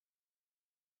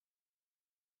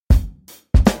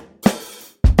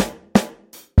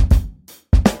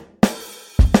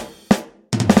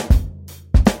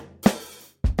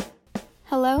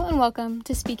Hello and welcome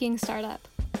to Speaking Startup,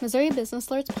 Missouri Business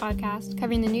Alert's podcast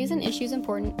covering the news and issues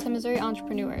important to Missouri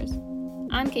entrepreneurs.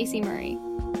 I'm Casey Murray.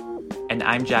 And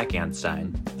I'm Jack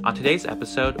Anstein. On today's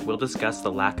episode, we'll discuss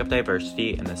the lack of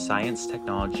diversity in the science,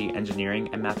 technology, engineering,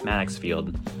 and mathematics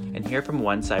field, and hear from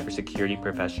one cybersecurity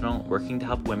professional working to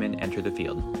help women enter the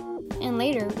field. And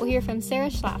later, we'll hear from Sarah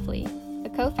Schlafly, the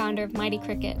co-founder of Mighty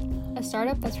Cricket, a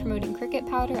startup that's promoting cricket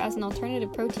powder as an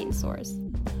alternative protein source.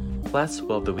 Plus,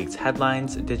 we'll have the week's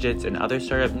headlines, digits, and other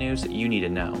startup news you need to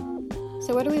know.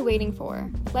 So what are we waiting for?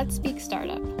 Let's speak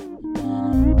startup.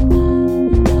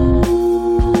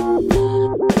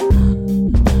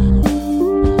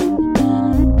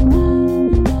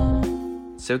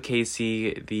 So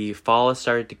Casey, the fall has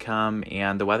started to come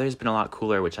and the weather has been a lot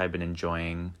cooler, which I've been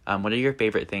enjoying. What are your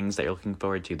favorite things that you're looking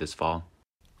forward to this fall?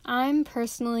 I'm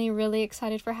personally really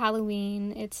excited for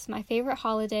Halloween. It's my favorite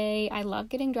holiday. I love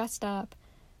getting dressed up.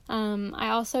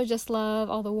 I also just love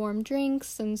all the warm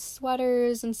drinks and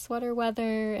sweaters and sweater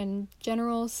weather and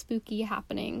general spooky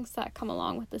happenings that come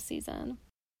along with the season.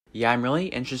 Yeah, I'm really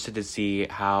interested to see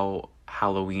how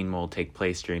Halloween will take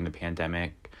place during the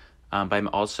pandemic. But I'm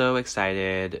also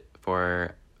excited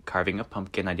for carving a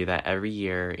pumpkin. I do that every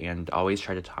year and always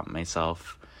try to top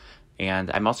myself.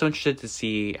 And I'm also interested to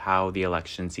see how the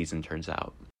election season turns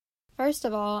out. First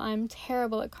of all, I'm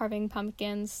terrible at carving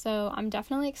pumpkins, so I'm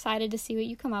definitely excited to see what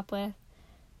you come up with.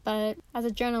 But as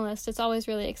a journalist, it's always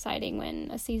really exciting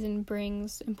when a season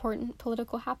brings important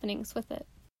political happenings with it.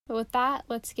 But with that,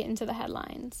 let's get into the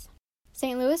headlines.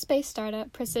 St. Louis-based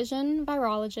startup Precision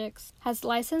Virologics has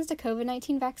licensed a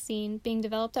COVID-19 vaccine being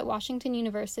developed at Washington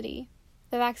University.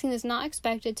 The vaccine is not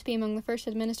expected to be among the first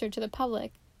administered to the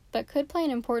public, but could play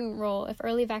an important role if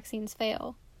early vaccines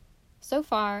fail. So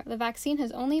far, the vaccine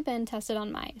has only been tested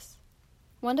on mice.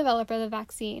 One developer of the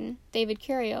vaccine, David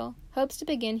Curiel, hopes to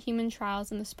begin human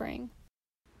trials in the spring.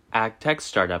 Agtech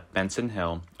startup Benson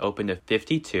Hill opened a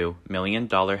 $52 million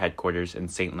headquarters in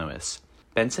St. Louis.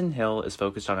 Benson Hill is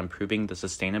focused on improving the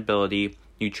sustainability,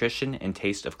 nutrition, and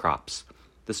taste of crops.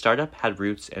 The startup had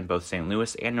roots in both St.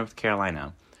 Louis and North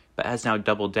Carolina, but has now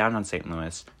doubled down on St.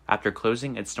 Louis after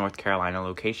closing its North Carolina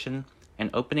location and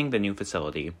opening the new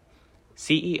facility.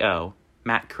 CEO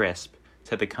Matt Crisp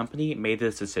said the company made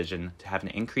this decision to have an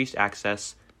increased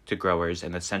access to growers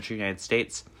in the central United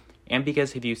States and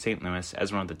because he views St. Louis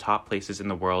as one of the top places in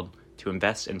the world to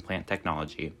invest in plant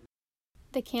technology.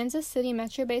 The Kansas City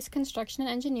metro-based construction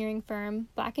and engineering firm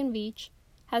Black & Veatch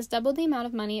has doubled the amount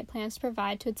of money it plans to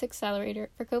provide to its accelerator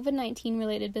for COVID-19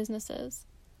 related businesses.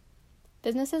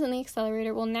 Businesses in the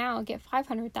accelerator will now get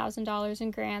 $500,000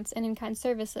 in grants and in-kind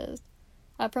services,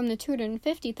 up from the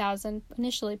 $250,000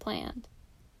 initially planned.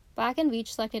 Black & Veatch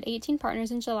selected 18 partners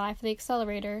in July for the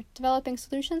accelerator, developing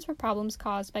solutions for problems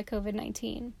caused by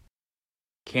COVID-19.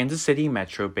 Kansas City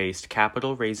Metro-based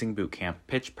capital raising bootcamp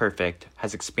Pitch Perfect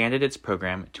has expanded its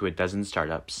program to a dozen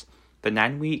startups. The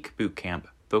 9-week bootcamp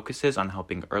focuses on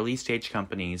helping early-stage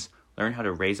companies learn how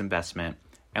to raise investment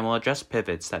and will address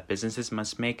pivots that businesses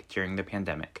must make during the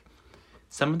pandemic.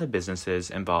 Some of the businesses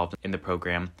involved in the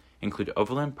program include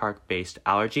Overland Park-based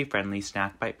allergy-friendly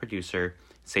snack bite producer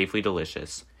Safely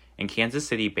Delicious and Kansas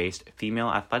City-based female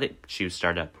athletic shoe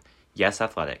startup Yes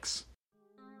Athletics.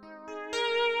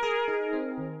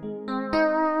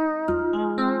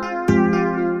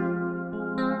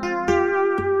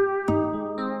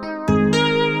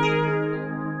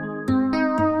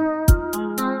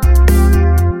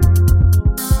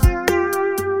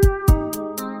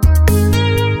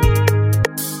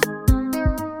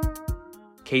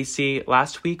 Casey,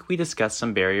 last week we discussed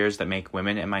some barriers that make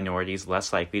women and minorities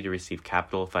less likely to receive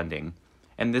capital funding.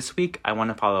 And this week I want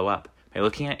to follow up by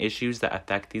looking at issues that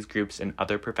affect these groups in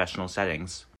other professional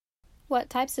settings. What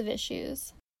types of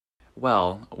issues?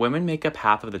 Well, women make up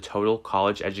half of the total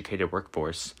college-educated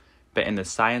workforce, but in the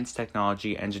science,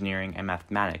 technology, engineering, and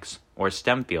mathematics, or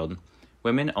STEM field,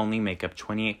 women only make up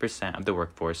 28% of the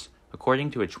workforce,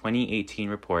 according to a 2018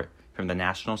 report from the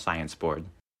National Science Board.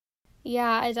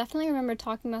 Yeah, I definitely remember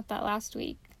talking about that last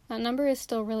week. That number is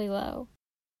still really low.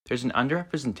 There's an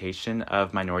underrepresentation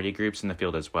of minority groups in the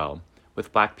field as well,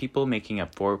 with Black people making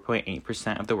up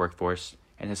 4.8% of the workforce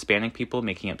and Hispanic people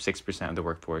making up 6% of the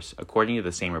workforce, according to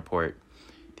the same report.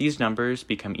 These numbers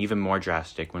become even more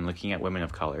drastic when looking at women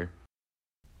of color.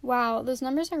 Wow, those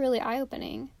numbers are really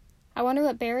eye-opening. I wonder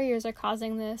what barriers are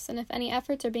causing this and if any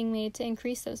efforts are being made to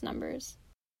increase those numbers.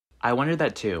 I wondered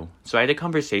that too, so I had a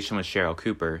conversation with Cheryl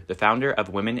Cooper, the founder of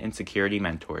Women in Security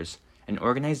Mentors, an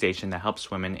organization that helps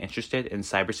women interested in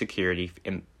cybersecurity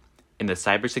in the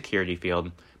cybersecurity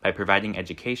field by providing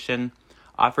education,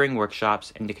 offering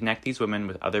workshops, and to connect these women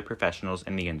with other professionals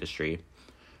in the industry.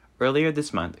 Earlier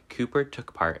this month, Cooper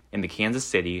took part in the Kansas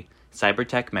City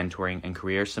Cybertech Mentoring and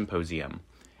Career Symposium,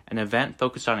 an event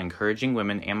focused on encouraging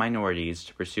women and minorities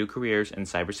to pursue careers in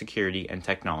cybersecurity and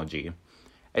technology.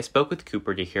 I spoke with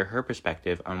Cooper to hear her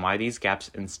perspective on why these gaps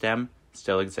in STEM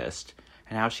still exist,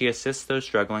 and how she assists those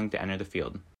struggling to enter the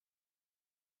field.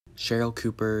 Cheryl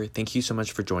Cooper, thank you so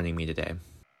much for joining me today.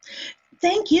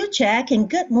 Thank you, Jack, and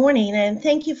good morning, and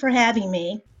thank you for having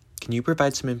me. Can you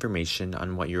provide some information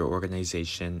on what your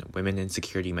organization, Women in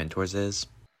Security Mentors, is?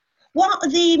 Well,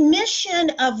 the mission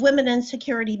of Women in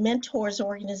Security Mentors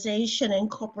Organization and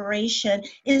Corporation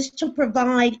is to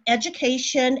provide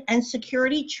education and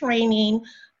security training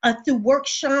through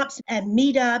workshops and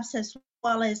meetups, as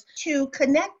well as to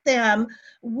connect them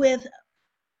with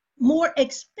more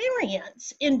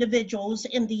experienced individuals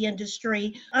in the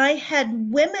industry. I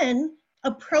had women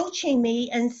approaching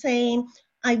me and saying,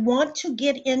 I want to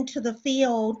get into the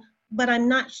field, but I'm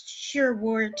not sure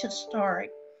where to start.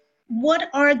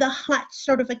 What are the hot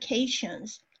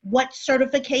certifications? What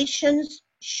certifications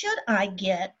should I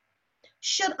get?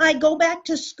 Should I go back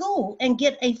to school and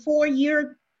get a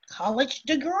 4-year college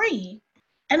degree?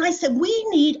 And I said, we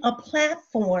need a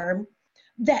platform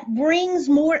that brings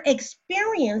more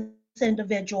experienced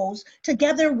individuals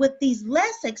together with these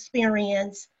less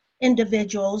experienced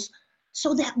individuals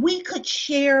so that we could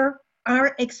share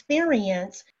our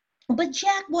experience. But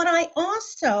Jack, what I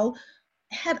also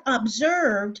had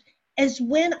observed is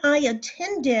when I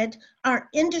attended our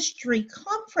industry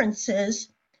conferences,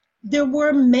 there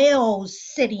were males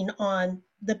sitting on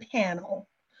the panel.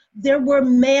 There were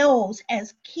males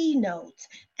as keynotes,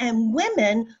 and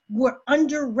women were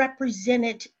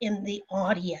underrepresented in the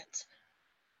audience.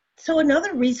 So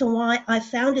another reason why I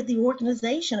founded the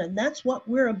organization, and that's what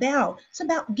we're about, it's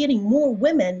about getting more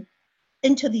women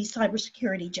into these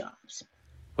cybersecurity jobs.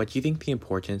 What do you think the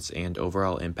importance and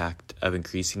overall impact of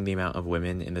increasing the amount of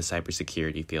women in the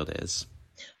cybersecurity field is?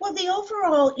 Well, the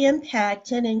overall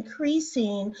impact in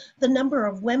increasing the number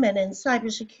of women in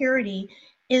cybersecurity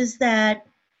is that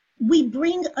we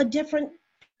bring a different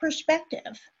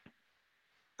perspective.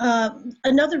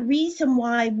 Another reason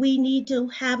why we need to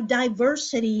have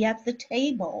diversity at the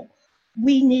table.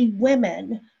 We need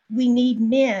women, we need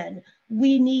men,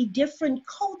 we need different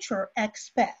culture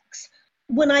aspects.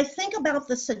 When I think about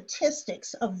the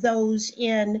statistics of those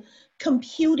in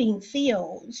computing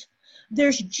fields,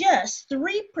 there's just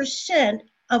 3%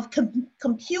 of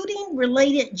computing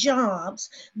related jobs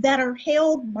that are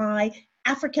held by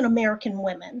African American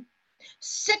women.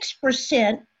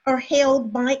 6% are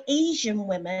held by Asian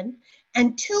women,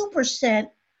 and 2%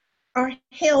 are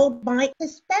held by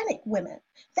Hispanic women.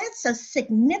 That's a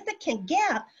significant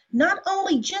gap, not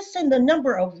only just in the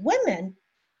number of women,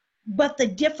 but the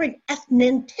different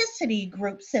ethnicity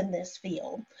groups in this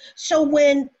field. So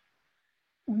when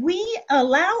we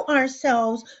allow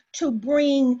ourselves to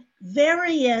bring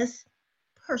various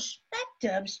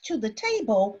perspectives to the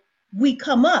table, we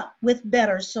come up with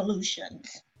better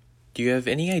solutions. Do you have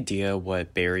any idea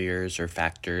what barriers or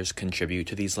factors contribute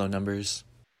to these low numbers?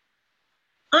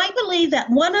 I believe that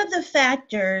one of the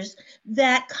factors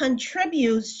that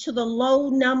contributes to the low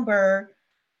number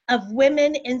of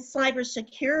women in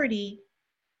cybersecurity,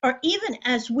 or even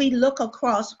as we look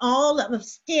across all of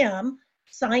STEM,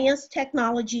 science,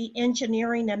 technology,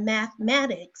 engineering, and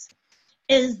mathematics,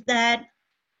 is that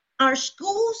our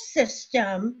school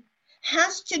system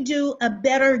has to do a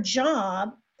better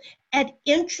job at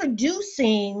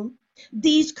introducing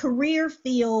these career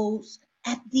fields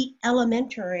at the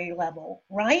elementary level,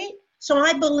 right? So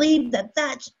I believe that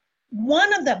that's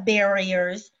one of the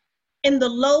barriers in the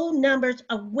low numbers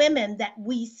of women that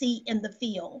we see in the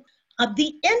field.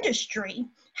 The industry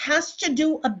has to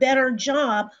do a better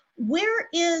job.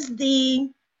 Where's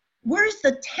the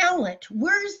talent?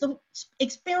 Where's the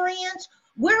experience?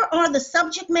 Where are the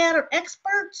subject matter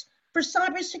experts for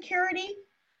cybersecurity?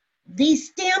 These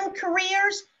STEM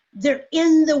careers, they're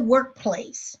in the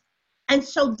workplace. And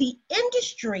so the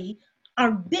industry,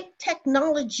 our big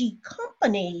technology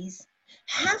companies,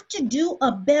 have to do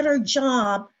a better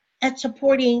job at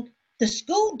supporting the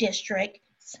school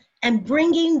districts and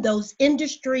bringing those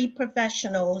industry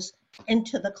professionals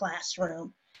into the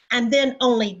classroom. And then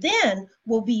only then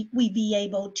will we be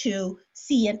able to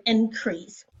see an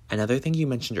increase. Another thing you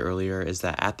mentioned earlier is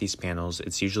that at these panels,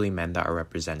 it's usually men that are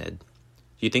represented.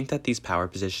 Do you think that these power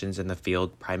positions in the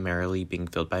field primarily being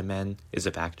filled by men is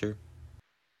a factor?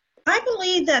 I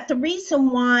believe that the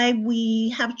reason why we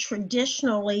have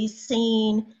traditionally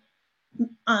seen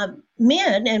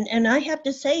men, and I have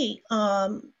to say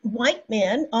white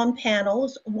men on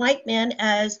panels, white men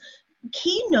as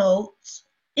keynotes,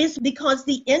 is because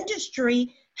the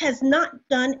industry has not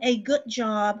done a good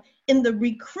job in the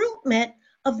recruitment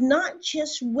of not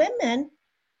just women,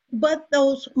 but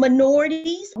those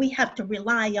minorities. We have to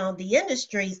rely on the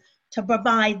industries to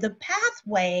provide the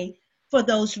pathway for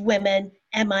those women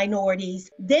and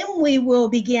minorities. Then we will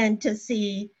begin to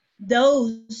see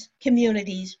those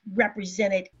communities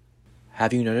represented.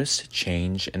 Have you noticed a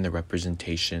change in the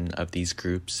representation of these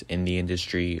groups in the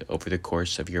industry over the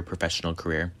course of your professional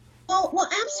career? Well,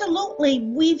 absolutely.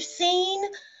 We've seen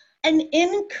an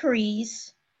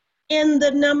increase in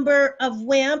the number of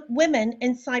women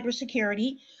in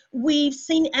cybersecurity. We've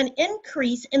seen an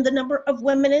increase in the number of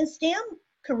women in STEM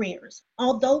careers.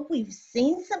 Although we've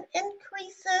seen some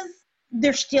increases,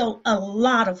 there's still a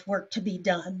lot of work to be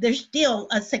done. There's still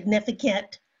a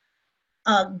significant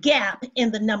gap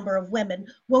in the number of women.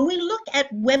 When we look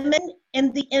at women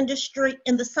in the industry,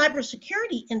 in the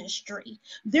cybersecurity industry,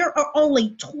 there are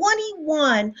only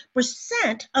 21%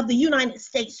 of the United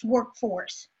States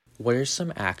workforce. What are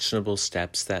some actionable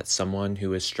steps that someone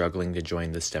who is struggling to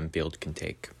join the STEM field can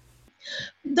take?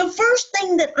 The first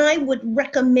thing that I would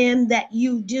recommend that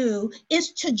you do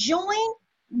is to join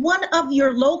one of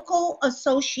your local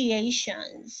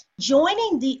associations.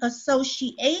 Joining the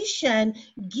association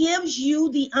gives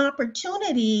you the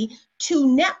opportunity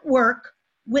to network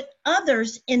with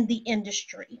others in the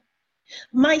industry.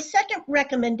 My second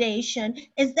recommendation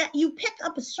is that you pick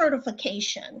up a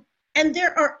certification. And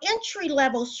there are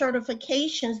entry-level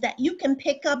certifications that you can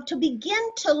pick up to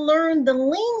begin to learn the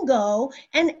lingo.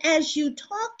 And as you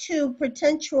talk to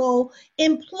potential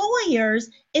employers,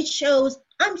 it shows,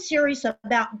 I'm serious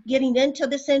about getting into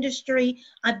this industry.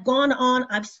 I've gone on,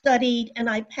 I've studied, and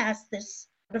I passed this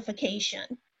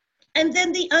certification. And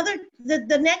then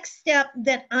the next step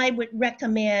that I would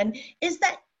recommend is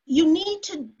that you need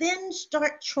to then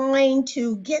start trying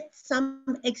to get some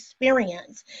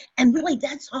experience. And really,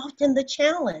 that's often the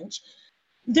challenge.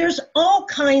 There's all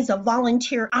kinds of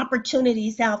volunteer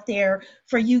opportunities out there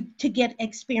for you to get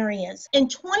experience. In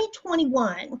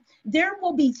 2021, there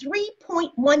will be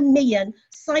 3.1 million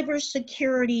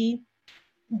cybersecurity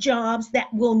jobs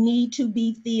that will need to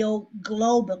be filled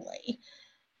globally.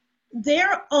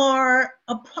 There are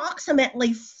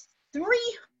approximately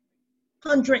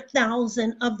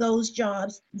 300,000 of those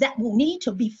jobs that will need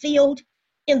to be filled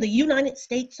in the United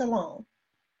States alone.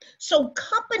 So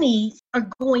companies are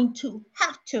going to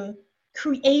have to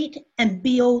create and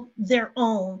build their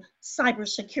own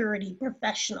cybersecurity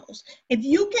professionals. If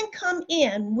you can come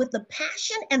in with the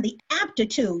passion and the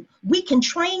aptitude, we can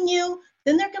train you,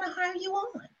 then they're going to hire you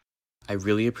on. I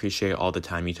really appreciate all the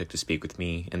time you took to speak with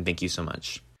me, and thank you so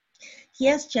much.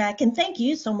 Yes, Jack, and thank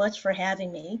you so much for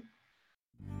having me.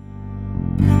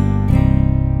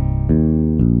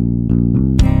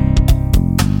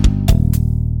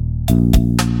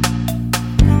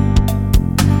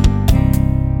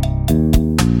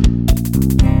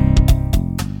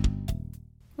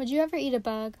 Would you ever eat a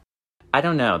bug? I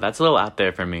don't know, that's a little out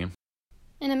there for me.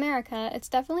 In America, it's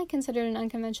definitely considered an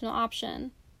unconventional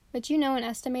option. But you know an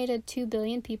estimated 2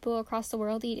 billion people across the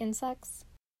world eat insects?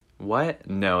 What?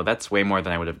 No, that's way more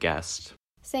than I would have guessed.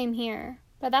 Same here.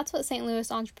 But that's what St.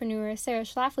 Louis entrepreneur Sarah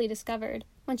Schlafly discovered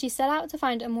when she set out to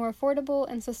find a more affordable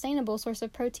and sustainable source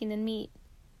of protein than meat.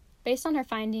 Based on her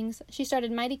findings, she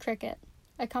started Mighty Cricket,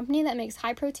 a company that makes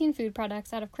high-protein food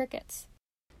products out of crickets.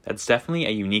 That's definitely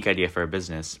a unique idea for a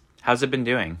business. How's it been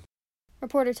doing?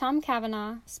 Reporter Tom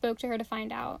Cavanaugh spoke to her to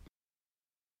find out.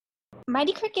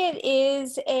 Mighty Cricket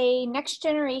is a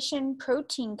next-generation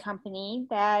protein company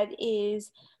that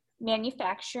is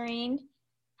manufacturing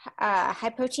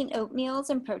high-protein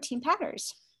oatmeals and protein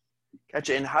powders.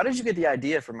 Gotcha. And how did you get the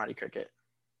idea for Mighty Cricket?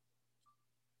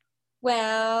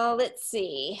 Well, let's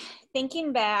see.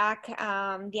 Thinking back,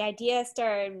 the idea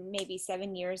started maybe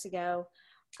 7 years ago.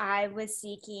 I was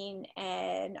seeking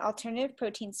an alternative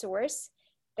protein source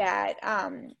that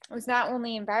was not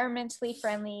only environmentally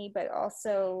friendly, but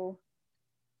also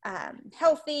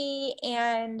healthy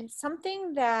and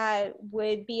something that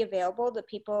would be available to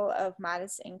people of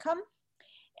modest income.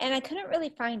 And I couldn't really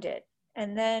find it.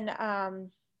 And then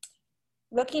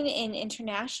looking in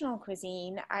international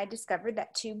cuisine, I discovered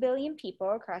that 2 billion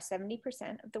people across 70%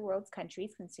 of the world's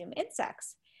countries consume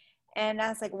insects. And I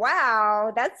was like,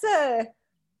 wow, that's a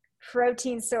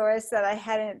protein source that I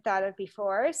hadn't thought of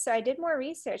before. So I did more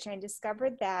research and I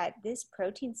discovered that this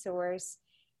protein source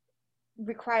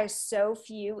requires so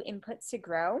few inputs to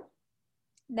grow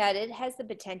that it has the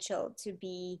potential to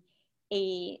be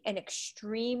an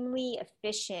extremely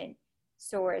efficient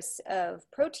source of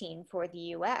protein for the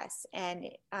U.S. And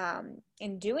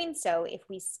in doing so, if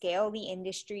we scale the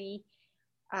industry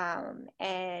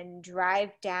and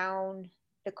drive down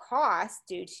the cost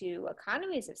due to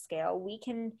economies of scale, we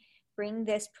can bring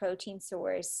this protein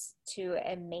source to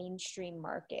a mainstream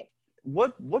market.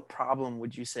 What problem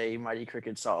would you say Mighty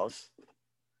Cricket solves?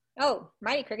 Oh,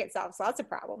 Mighty Cricket solves lots of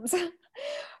problems.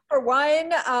 For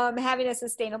one, having a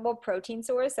sustainable protein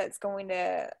source that's going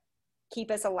to keep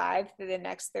us alive through the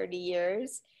next 30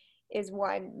 years is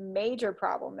one major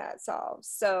problem that solves.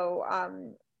 So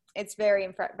it's very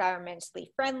environmentally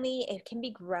friendly. It can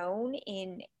be grown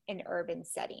in an urban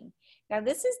setting. Now,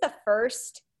 this is the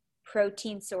first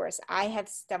protein source I have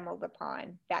stumbled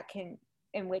upon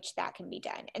in which that can be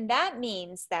done. And that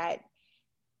means that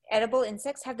edible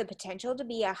insects have the potential to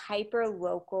be a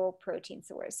hyper-local protein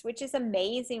source, which is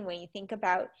amazing when you think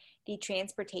about the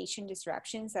transportation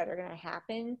disruptions that are going to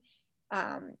happen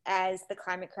as the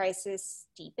climate crisis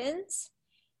deepens.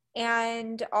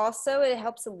 And also it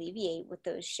helps alleviate with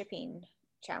those shipping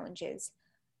challenges.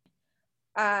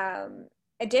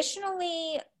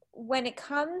 Additionally, when it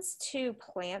comes to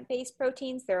plant-based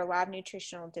proteins, there are a lot of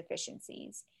nutritional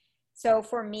deficiencies. So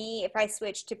for me, if I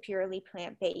switch to purely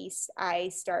plant-based, I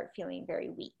start feeling very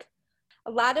weak.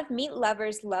 A lot of meat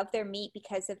lovers love their meat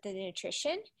because of the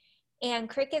nutrition, and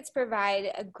crickets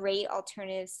provide a great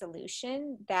alternative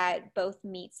solution that both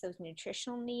meets those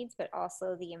nutritional needs, but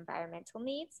also the environmental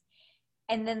needs.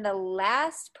 And then the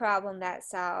last problem that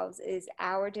solves is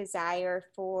our desire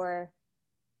for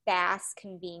fast,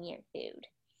 convenient food.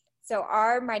 So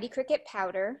our Mighty Cricket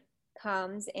powder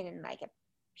comes in like a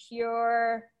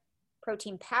pure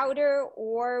protein powder,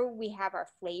 or we have our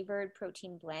flavored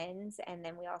protein blends, and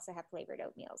then we also have flavored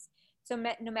oatmeals. So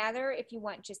no matter if you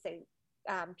want just a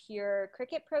pure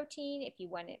cricket protein, if you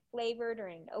want it flavored or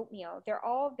in oatmeal, they're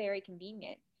all very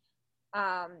convenient.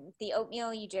 The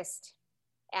oatmeal, you just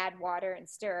add water and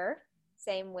stir.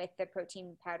 Same with the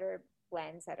protein powder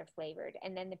blends that are flavored.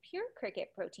 And then the pure cricket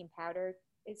protein powder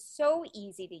is so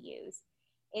easy to use.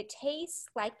 It tastes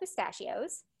like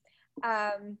pistachios.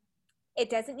 It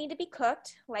doesn't need to be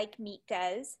cooked like meat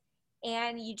does.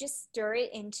 And you just stir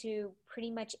it into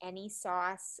pretty much any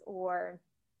sauce or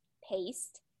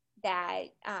paste that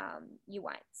you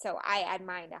want. So I add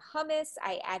mine to hummus.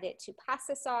 I add it to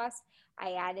pasta sauce.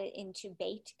 I add it into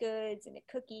baked goods and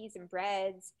cookies and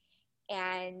breads.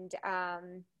 And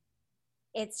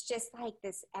it's just like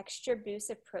this extra boost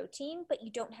of protein, but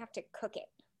you don't have to cook it.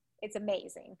 It's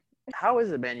amazing. How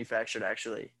is it manufactured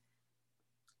actually?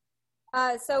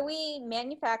 So we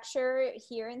manufacture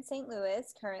here in St.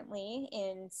 Louis currently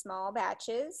in small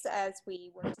batches as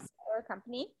we work to scale our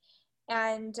company.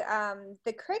 And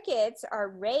the crickets are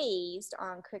raised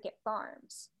on cricket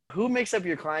farms. Who makes up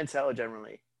your clientele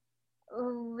generally?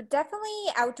 Definitely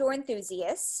outdoor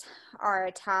enthusiasts are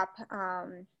a top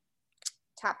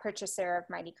purchaser of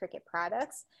Mighty Cricket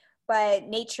products. But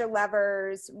nature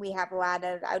lovers, we have a lot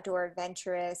of outdoor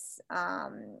adventurous.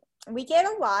 We get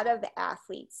a lot of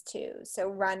athletes too. So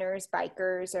runners,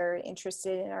 bikers are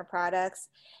interested in our products.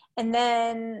 And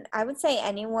then I would say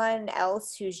anyone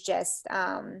else who's just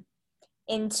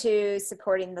into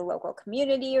supporting the local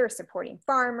community or supporting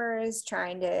farmers,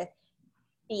 trying to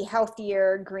be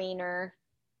healthier, greener.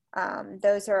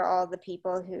 Those are all the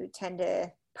people who tend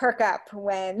to perk up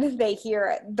when they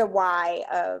hear the why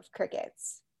of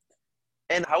crickets.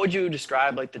 And how would you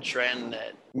describe like the trend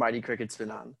that Mighty Cricket's been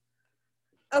on?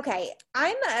 Okay,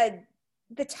 I'm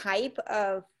the type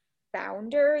of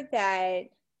founder that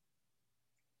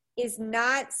is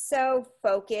not so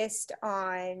focused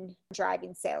on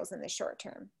driving sales in the short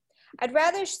term. I'd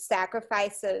rather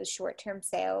sacrifice those short-term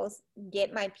sales,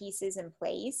 get my pieces in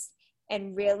place,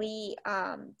 and really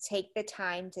take the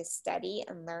time to study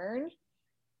and learn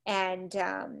and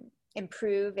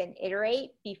improve and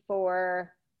iterate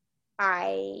before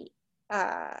I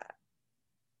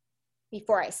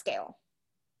scale.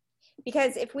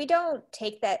 Because if we don't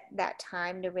take that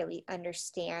time to really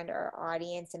understand our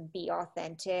audience and be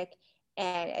authentic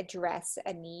and address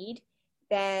a need,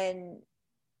 then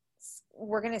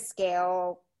we're going to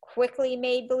scale quickly,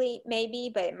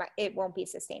 maybe, but it won't be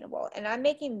sustainable. And I'm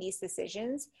making these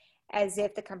decisions as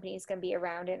if the company is going to be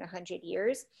around in 100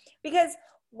 years, because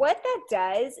what that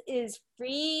does is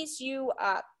frees you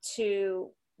up to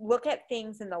look at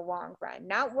things in the long run,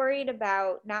 not worry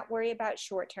about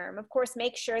short term. Of course,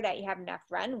 make sure that you have enough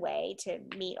runway to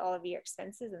meet all of your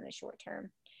expenses in the short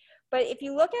term. But if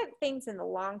you look at things in the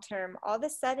long term, all of a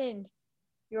sudden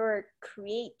your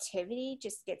creativity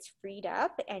just gets freed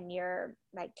up, and your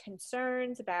like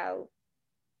concerns about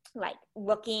like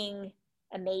looking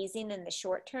amazing in the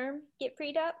short term get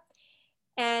freed up.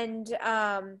 And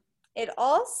it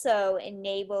also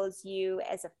enables you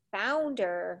as a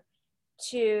founder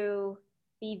to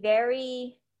be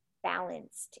very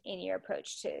balanced in your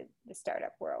approach to the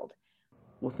startup world.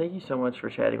 Well, thank you so much for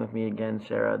chatting with me again,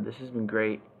 Sarah. This has been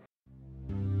great.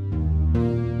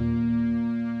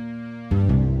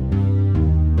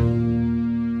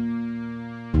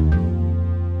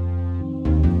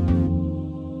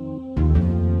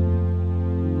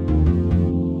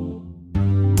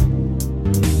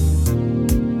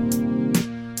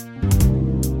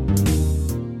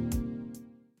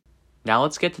 Now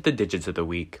let's get to the digits of the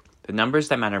week, the numbers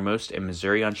that matter most in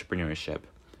Missouri entrepreneurship.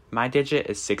 My digit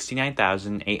is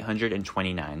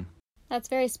 69,829. That's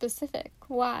very specific.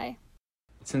 Why?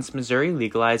 Since Missouri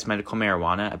legalized medical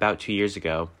marijuana about 2 years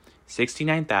ago,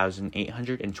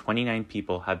 69,829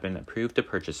 people have been approved to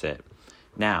purchase it.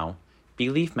 Now,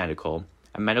 Beleaf Medical,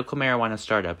 a medical marijuana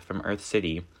startup from Earth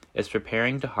City, is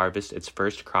preparing to harvest its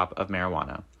first crop of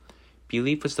marijuana.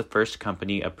 Beleaf was the first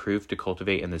company approved to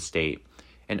cultivate in the state,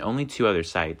 and only 2 other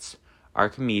sites,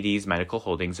 Archimedes Medical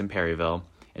Holdings in Perryville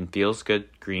and Feels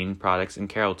Good Green Products in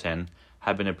Carrollton,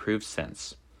 have been approved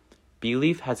since.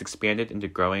 Beleaf has expanded into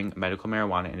growing medical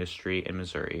marijuana industry in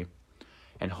Missouri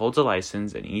and holds a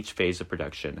license in each phase of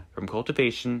production, from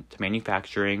cultivation to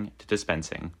manufacturing to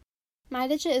dispensing. My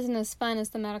digit isn't as fun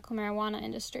as the medical marijuana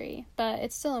industry, but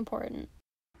it's still important.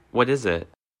 What is it?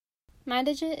 My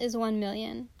digit is 1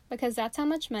 million, because that's how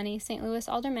much money St. Louis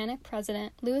Aldermanic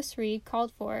President Louis Reed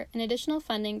called for in additional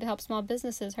funding to help small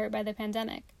businesses hurt by the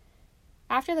pandemic.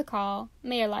 After the call,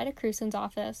 Mayor Lyda Krewson's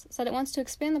office said it wants to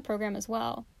expand the program as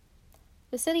well.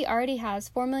 The city already has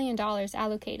 $4 million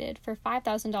allocated for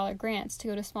 $5,000 grants to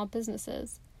go to small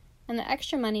businesses, and the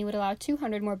extra money would allow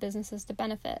 200 more businesses to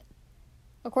benefit.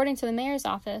 According to the mayor's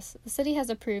office, the city has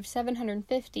approved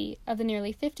 750 of the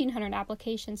nearly 1,500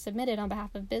 applications submitted on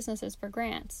behalf of businesses for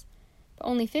grants. But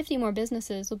only 50 more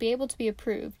businesses will be able to be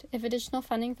approved if additional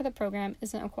funding for the program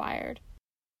isn't acquired.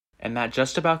 And that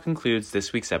just about concludes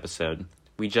this week's episode.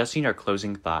 We just need our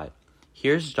closing thought.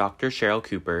 Here's Dr. Cheryl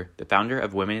Cooper, the founder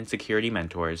of Women in Security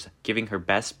Mentors, giving her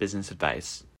best business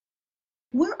advice.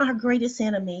 We're our greatest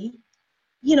enemy.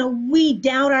 We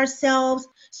doubt ourselves,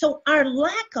 so our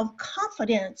lack of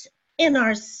confidence in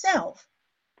ourselves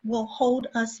will hold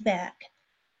us back.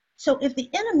 So if the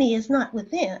enemy is not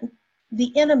within,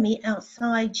 the enemy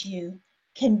outside you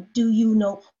can do you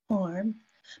no harm.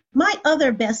 My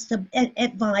other best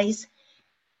advice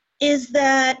is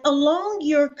that along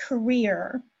your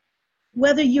career,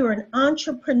 whether you're an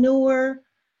entrepreneur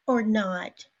or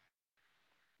not,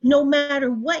 no matter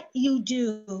what you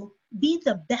do, be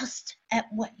the best at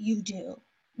what you do.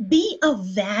 Be of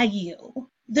value.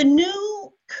 The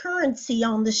new currency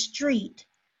on the street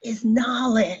is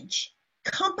knowledge.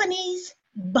 Companies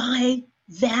buy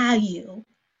value.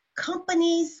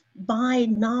 Companies buy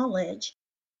knowledge.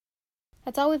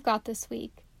 That's all we've got this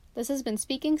week. This has been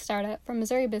Speaking Startup from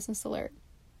Missouri Business Alert.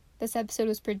 This episode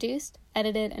was produced,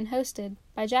 edited, and hosted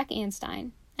by Jack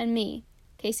Anstein and me,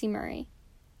 Casey Murray.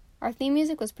 Our theme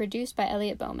music was produced by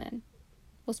Elliot Bowman.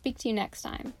 We'll speak to you next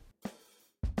time.